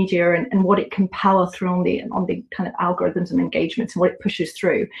social media and what it can power through on the kind of algorithms and engagements and what it pushes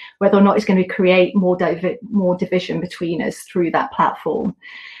through, whether or not it's going to create more division between us through that platform.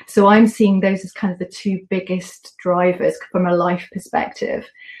 So I'm seeing those as kind of the two biggest drivers from a life perspective.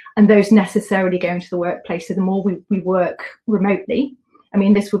 And those necessarily go into the workplace. So the more we work remotely, I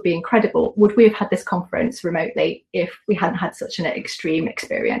mean, this would be incredible. Would we have had this conference remotely if we hadn't had such an extreme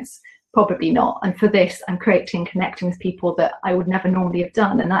experience? Probably not. And for this, I'm creating and connecting with people that I would never normally have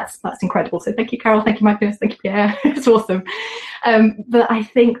done. And that's incredible. So thank you, Carol. Thank you, Magnus. Thank you, Pierre. It's awesome. But I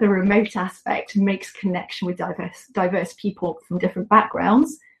think the remote aspect makes connection with diverse people from different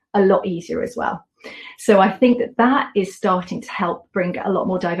backgrounds a lot easier as well. So I think that is starting to help bring a lot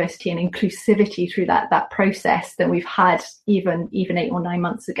more diversity and inclusivity through that process than we've had even 8 or 9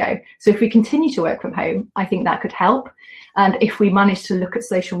 months ago. So if we continue to work from home, I think that could help. And if we manage to look at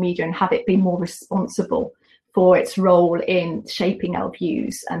social media and have it be more responsible for its role in shaping our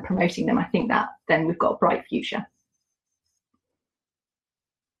views and promoting them, I think that then we've got a bright future.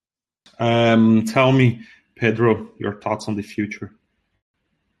 Tell me, Pedro, your thoughts on the future.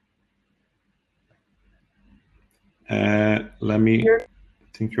 Let me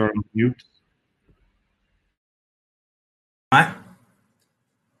think you're on mute.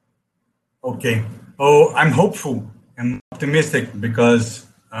 Okay. Oh, I'm hopeful and optimistic because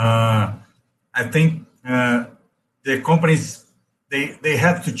I think the companies they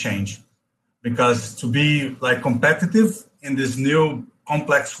have to change, because to be like competitive in this new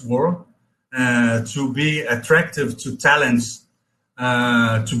complex world, to be attractive to talents,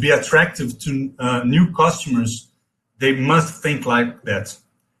 to be attractive to new customers, they must think like that.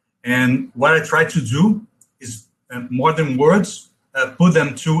 And what I try to do is, more than words, put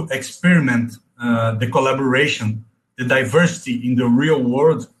them to experiment the collaboration, the diversity in the real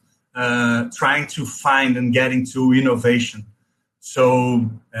world, trying to find and get into innovation. So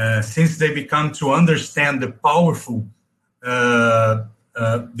since they become to understand the power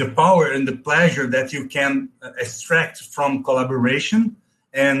and the pleasure that you can extract from collaboration,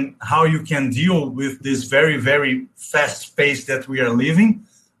 and how you can deal with this very, very fast pace that we are living,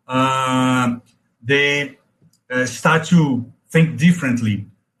 they start to think differently,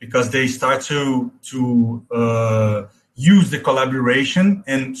 because they start to use the collaboration.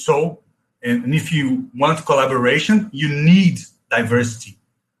 And if you want collaboration, you need diversity.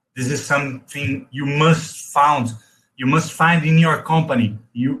 This is something you must find in your company.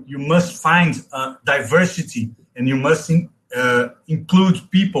 You must find diversity, and you must include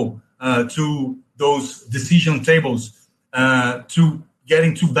people to those decision tables to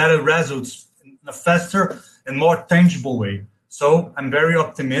getting to better results in a faster and more tangible way. So I'm very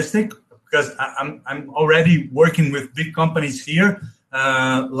optimistic, because I'm already working with big companies here,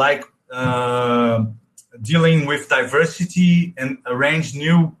 dealing with diversity and arrange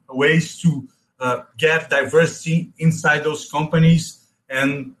new ways to get diversity inside those companies.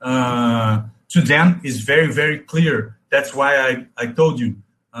 And to them is very, very clear. That's why I told you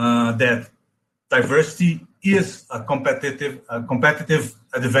that diversity is a competitive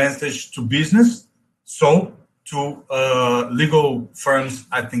advantage to business. So to legal firms,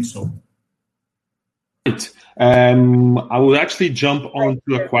 I think so. Right. I will actually jump on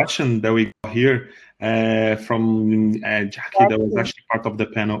to a question that we got here from Jackie, that was actually part of the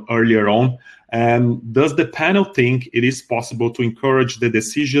panel earlier on. Does the panel think it is possible to encourage the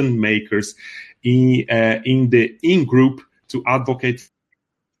decision makers in the in-group to advocate,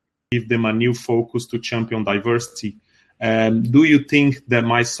 give them a new focus to champion diversity? Do you think that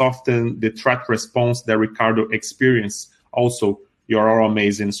might soften the threat response that Ricardo experienced? Also, you're all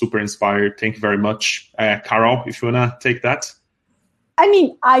amazing, super inspired. Thank you very much. Carol, if you want to take that. I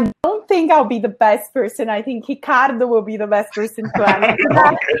mean, I don't think I'll be the best person. I think Ricardo will be the best person to answer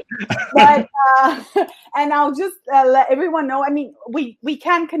that. But and I'll just let everyone know. I mean, we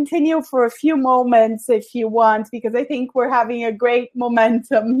can continue for a few moments if you want, because I think we're having a great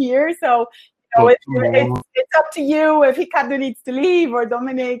momentum here. So it's up to you if Ricardo needs to leave, or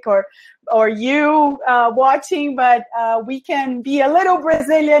Dominic, or you watching. But we can be a little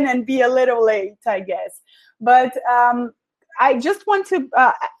Brazilian and be a little late, I guess. But I just want to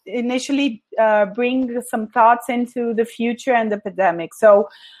initially bring some thoughts into the future and the pandemic. So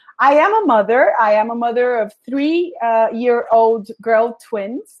I am a mother. I am a mother of 3-year-old girl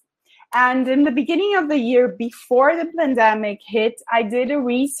twins. And in the beginning of the year, before the pandemic hit, I did a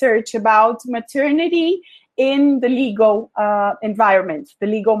research about maternity in the legal environment, the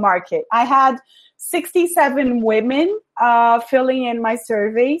legal market. I had 67 women filling in my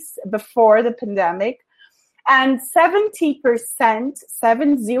surveys before the pandemic. And 70%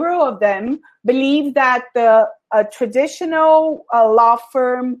 of them believe that the traditional law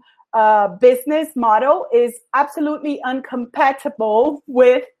firm business model is absolutely incompatible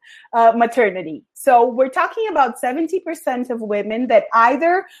with maternity. So we're talking about 70% of women that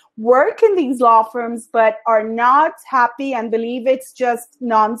either work in these law firms but are not happy and believe it's just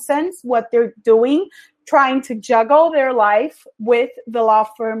nonsense what they're doing, trying to juggle their life with the law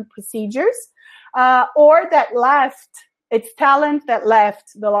firm procedures, or that it's talent that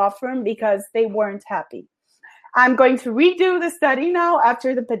left the law firm because they weren't happy. I'm going to redo the study now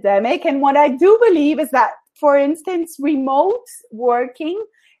after the pandemic. And what I do believe is that, for instance, remote working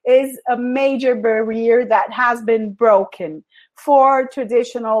is a major barrier that has been broken for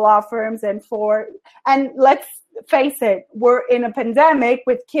traditional law firms and let's face it, we're in a pandemic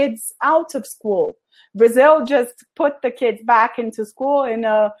with kids out of school. Brazil just put the kids back into school in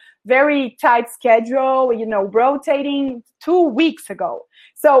a very tight schedule, rotating 2 weeks ago.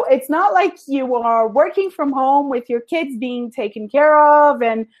 So it's not like you are working from home with your kids being taken care of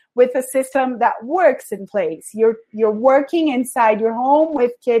and with a system that works in place. You're working inside your home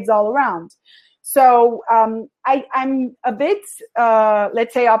with kids all around. So I'm a bit,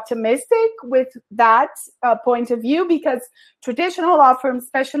 let's say, optimistic with that point of view, because traditional law firms,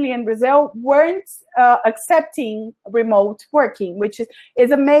 especially in Brazil, weren't accepting remote working, which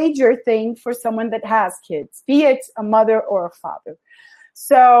is a major thing for someone that has kids, be it a mother or a father.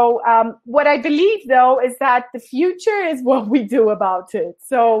 So what I believe, though, is that the future is what we do about it.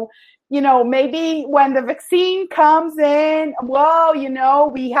 So, maybe when the vaccine comes in,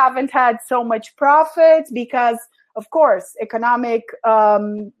 we haven't had so much profit because, of course, economic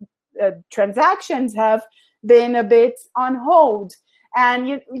transactions have been a bit on hold. And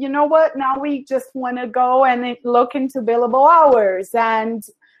you know what? Now we just want to go and look into billable hours. And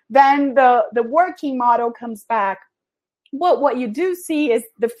then the working model comes back. What you do see is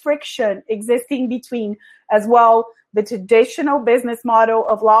the friction existing between, as well, the traditional business model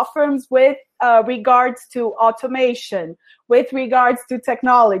of law firms with regards to automation, with regards to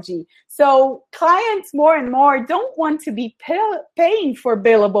technology. So clients more and more don't want to be paying for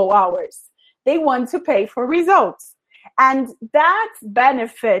billable hours. They want to pay for results. And that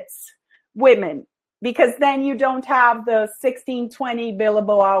benefits women, because then you don't have the 16, 20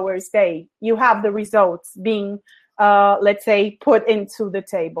 billable hours day. You have the results being let's say, put into the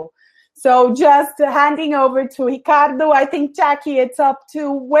table. So just handing over to Ricardo, I think, Jackie, it's up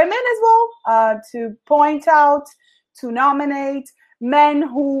to women as well to point out, to nominate, men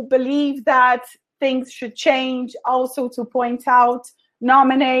who believe that things should change, also to point out,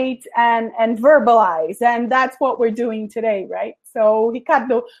 nominate, and verbalize. And that's what we're doing today, right? So,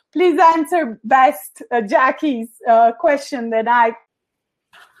 Ricardo, please answer best Jackie's question that I...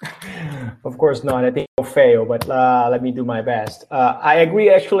 Of course not. I think I'll fail, but let me do my best. I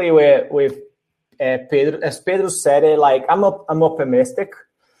agree actually with Pedro. As Pedro said it, like I'm optimistic.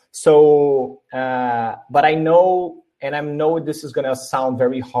 So, but I know, and I know this is gonna sound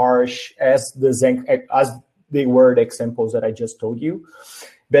very harsh as the word examples that I just told you.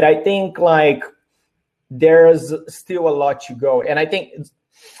 But I think like there's still a lot to go, and I think.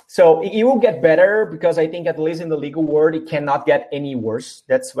 So it will get better, because I think at least in the legal world, it cannot get any worse.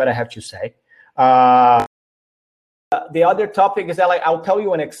 That's what I have to say. The other topic is that, like, I'll tell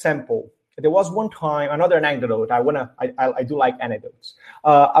you an example. There was one time, another anecdote. I do like anecdotes.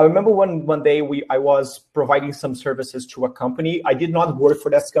 I remember one day I was providing some services to a company. I did not work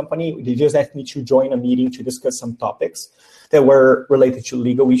for that company. They just asked me to join a meeting to discuss some topics that were related to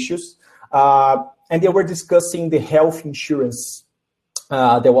legal issues. And they were discussing the health insurance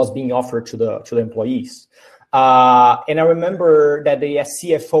that was being offered to the employees. And I remember that the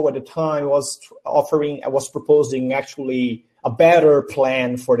CFO at the time was proposing actually better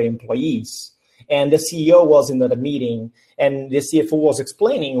plan for the employees. And the CEO was in the meeting, and the CFO was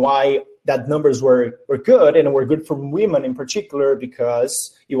explaining why that numbers were good, and were good for women in particular,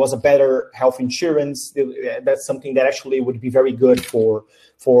 because it was a better health insurance. That's something that actually would be very good for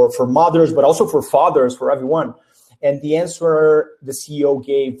mothers, but also for fathers, for everyone. And the answer the CEO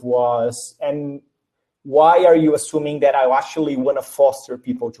gave was, and why are you assuming that I actually want to foster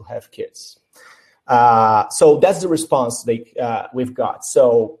people to have kids? So that's the response we've got.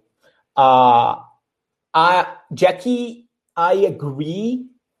 So Jackie, I agree.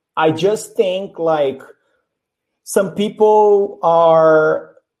 I just think like some people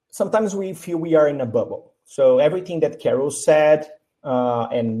sometimes we feel we are in a bubble. So everything that Carol said,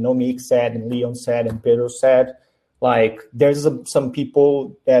 and Nomique said, and Leon said, and Pedro said, like there's some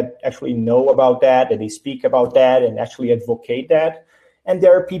people that actually know about that, and they speak about that and actually advocate that. And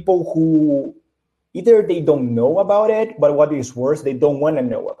there are people who either they don't know about it, but what is worse, they don't want to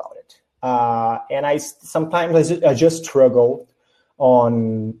know about it. And I sometimes just struggle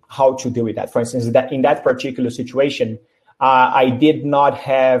on how to deal with that. For instance, that in that particular situation, I did not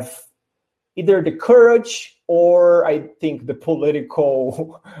have either the courage or I think the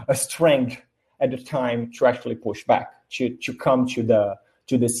political strength at the time to actually push back, to come to the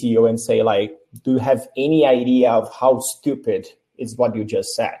CEO and say, like, do you have any idea of how stupid is what you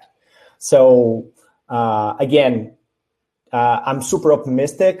just said? So again, I'm super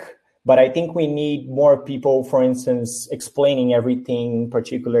optimistic, but I think we need more people, for instance, explaining everything, in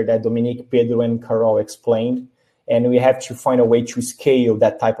particular that Dominique, Pedro, and Carol explained. And we have to find a way to scale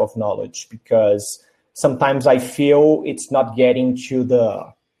that type of knowledge, because sometimes I feel it's not getting to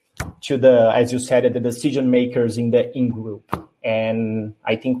the, as you said, the decision makers in the in-group. And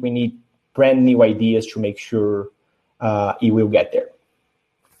I think we need brand new ideas to make sure it will get there.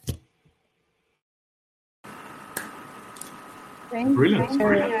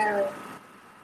 Brilliant.